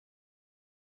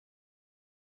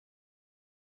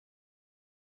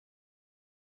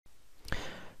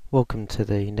Welcome to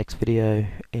the next video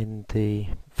in the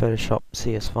Photoshop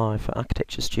CS5 for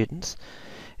architecture students.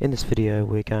 In this video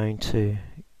we're going to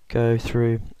go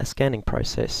through a scanning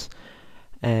process,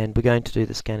 and we're going to do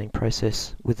the scanning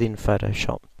process within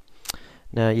Photoshop.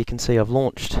 Now you can see I've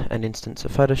launched an instance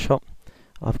of Photoshop.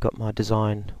 I've got my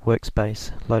design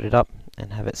workspace loaded up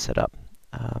and have it set up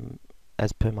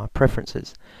as per my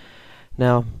preferences.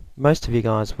 Now most of you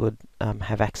guys would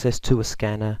have access to a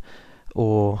scanner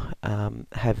or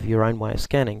have your own way of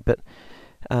scanning, but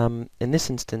in this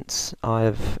instance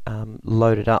I've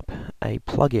loaded up a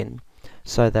plugin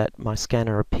so that my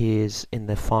scanner appears in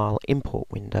the file import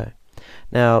window.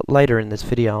 Now later in this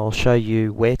video I'll show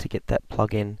you where to get that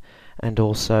plugin and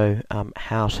also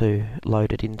how to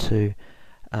load it into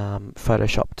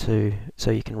Photoshop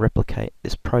so you can replicate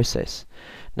this process.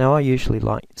 Now I usually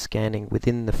like scanning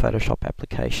within the Photoshop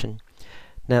application.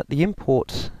 Now the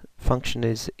import function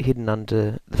is hidden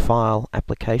under the file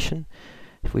application.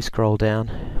 If we scroll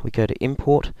down, we go to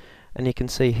import, and you can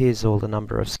see here's all the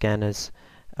number of scanners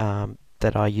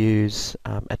that I use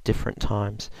at different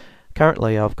times.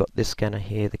 Currently I've got this scanner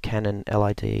here, the Canon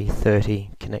LID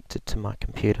 30, connected to my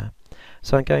computer.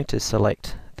 So I'm going to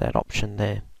select that option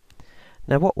there.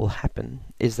 Now what will happen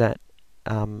is that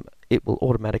it will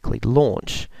automatically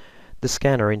launch the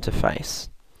scanner interface.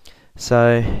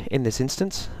 So in this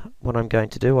instance, what I'm going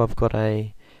to do, I've got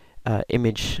a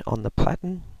image on the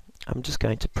platen. I'm just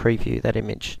going to preview that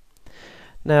image.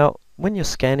 Now when you're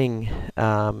scanning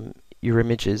your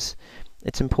images,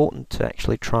 it's important to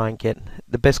actually try and get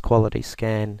the best quality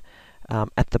scan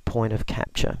at the point of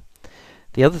capture.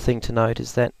 The other thing to note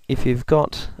is that if you've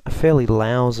got a fairly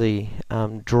lousy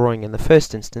drawing in the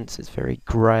first instance, it's very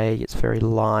grey, it's very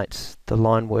light, the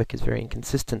line work is very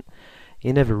inconsistent,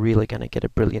 you're never really going to get a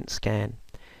brilliant scan.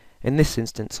 In this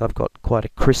instance I've got quite a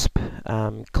crisp,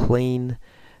 clean,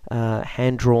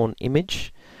 hand-drawn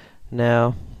image.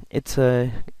 Now it's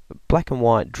a black and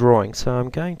white drawing, so I'm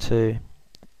going to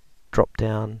drop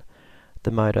down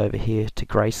the mode over here to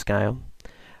grayscale,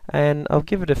 and I'll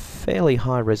give it a fairly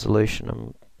high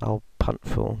resolution. I'll punt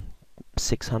for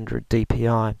 600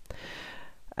 dpi,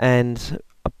 and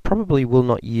I probably will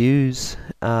not use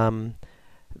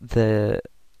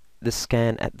the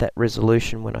scan at that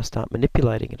resolution when I start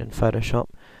manipulating it in Photoshop,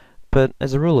 but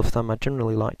as a rule of thumb I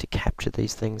generally like to capture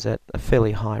these things at a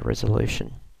fairly high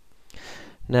resolution.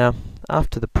 Now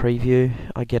after the preview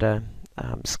I get a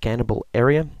scannable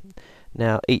area.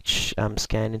 Now each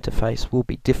scan interface will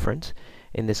be different.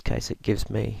 In this case it gives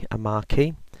me a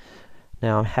marquee.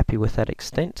 Now I'm happy with that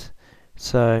extent,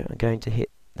 so I'm going to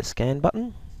hit the scan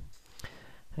button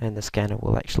and the scanner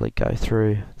will actually go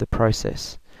through the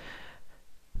process.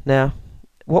 Now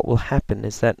what will happen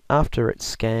is that after it's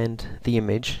scanned the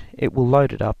image, it will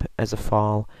load it up as a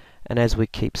file, and as we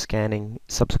keep scanning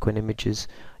subsequent images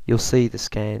you'll see the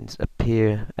scans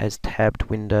appear as tabbed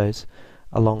windows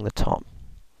along the top.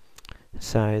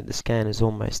 So the scan is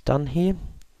almost done here.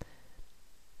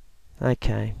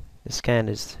 Okay, the scan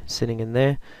is sitting in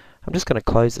there. I'm just going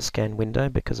to close the scan window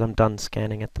because I'm done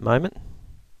scanning at the moment.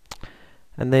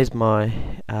 And there's my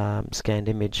scanned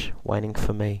image waiting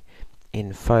for me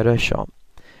in Photoshop.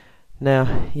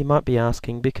 Now you might be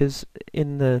asking, because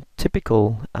in the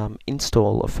typical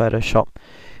install of Photoshop,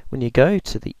 when you go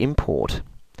to the import,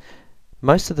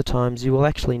 most of the times you will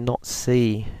actually not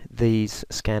see these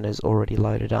scanners already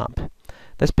loaded up.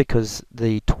 That's because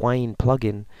the Twain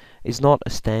plugin is not a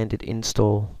standard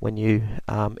install when you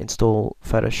install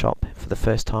Photoshop for the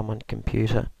first time on your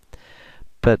computer.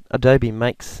 But Adobe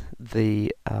makes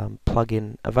the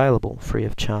plugin available free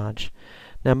of charge.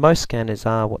 Now most scanners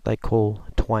are what they call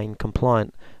Twain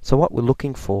compliant, so what we're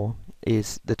looking for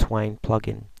is the Twain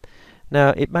plugin.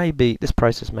 Now this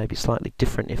process may be slightly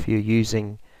different if you're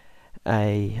using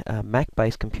a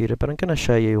Mac-based computer, but I'm going to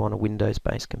show you on a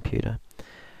Windows-based computer.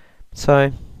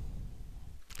 So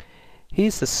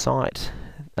here's the site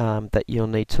that you'll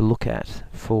need to look at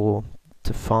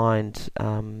to find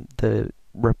the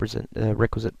requisite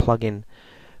plugin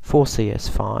for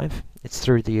CS5. It's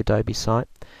through the Adobe site,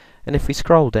 and if we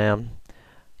scroll down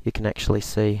you can actually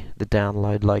see the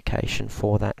download location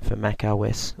for that for Mac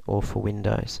OS or for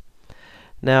Windows.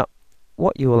 Now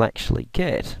what you will actually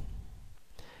get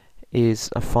is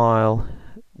a file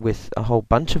with a whole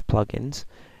bunch of plugins.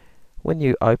 When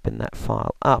you open that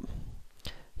file up,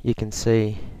 you can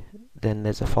see then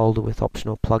there's a folder with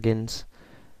optional plugins.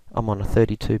 I'm on a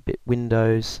 32-bit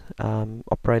Windows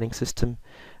operating system,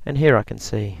 and here I can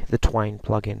see the Twain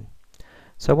plugin.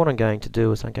 So what I'm going to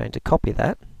do is I'm going to copy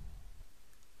that.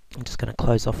 I'm just going to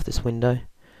close off this window,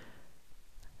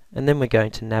 and then we're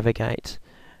going to navigate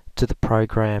to the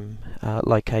program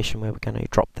location where we're going to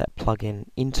drop that plugin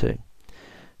into.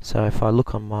 So if I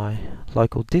look on my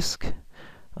local disk,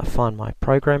 I find my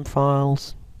program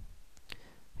files,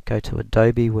 go to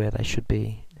Adobe where they should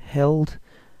be held,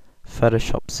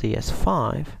 Photoshop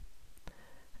CS5,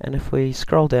 and if we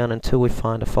scroll down until we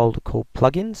find a folder called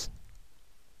Plugins,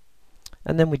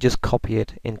 and then we just copy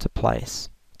it into place.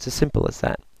 It's as simple as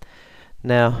that.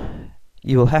 Now,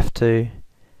 you will have to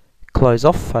close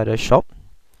off Photoshop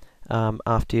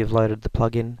after you've loaded the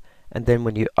plugin, and then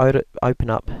when you open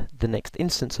up the next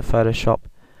instance of Photoshop,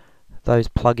 those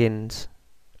plugins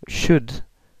should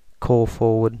call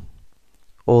forward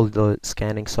all the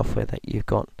scanning software that you've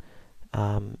got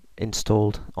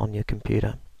installed on your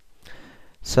computer.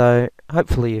 So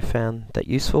hopefully you found that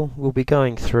useful. We'll be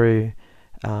going through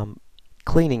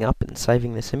cleaning up and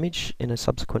saving this image in a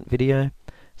subsequent video,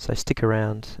 so stick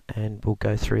around and we'll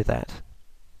go through that.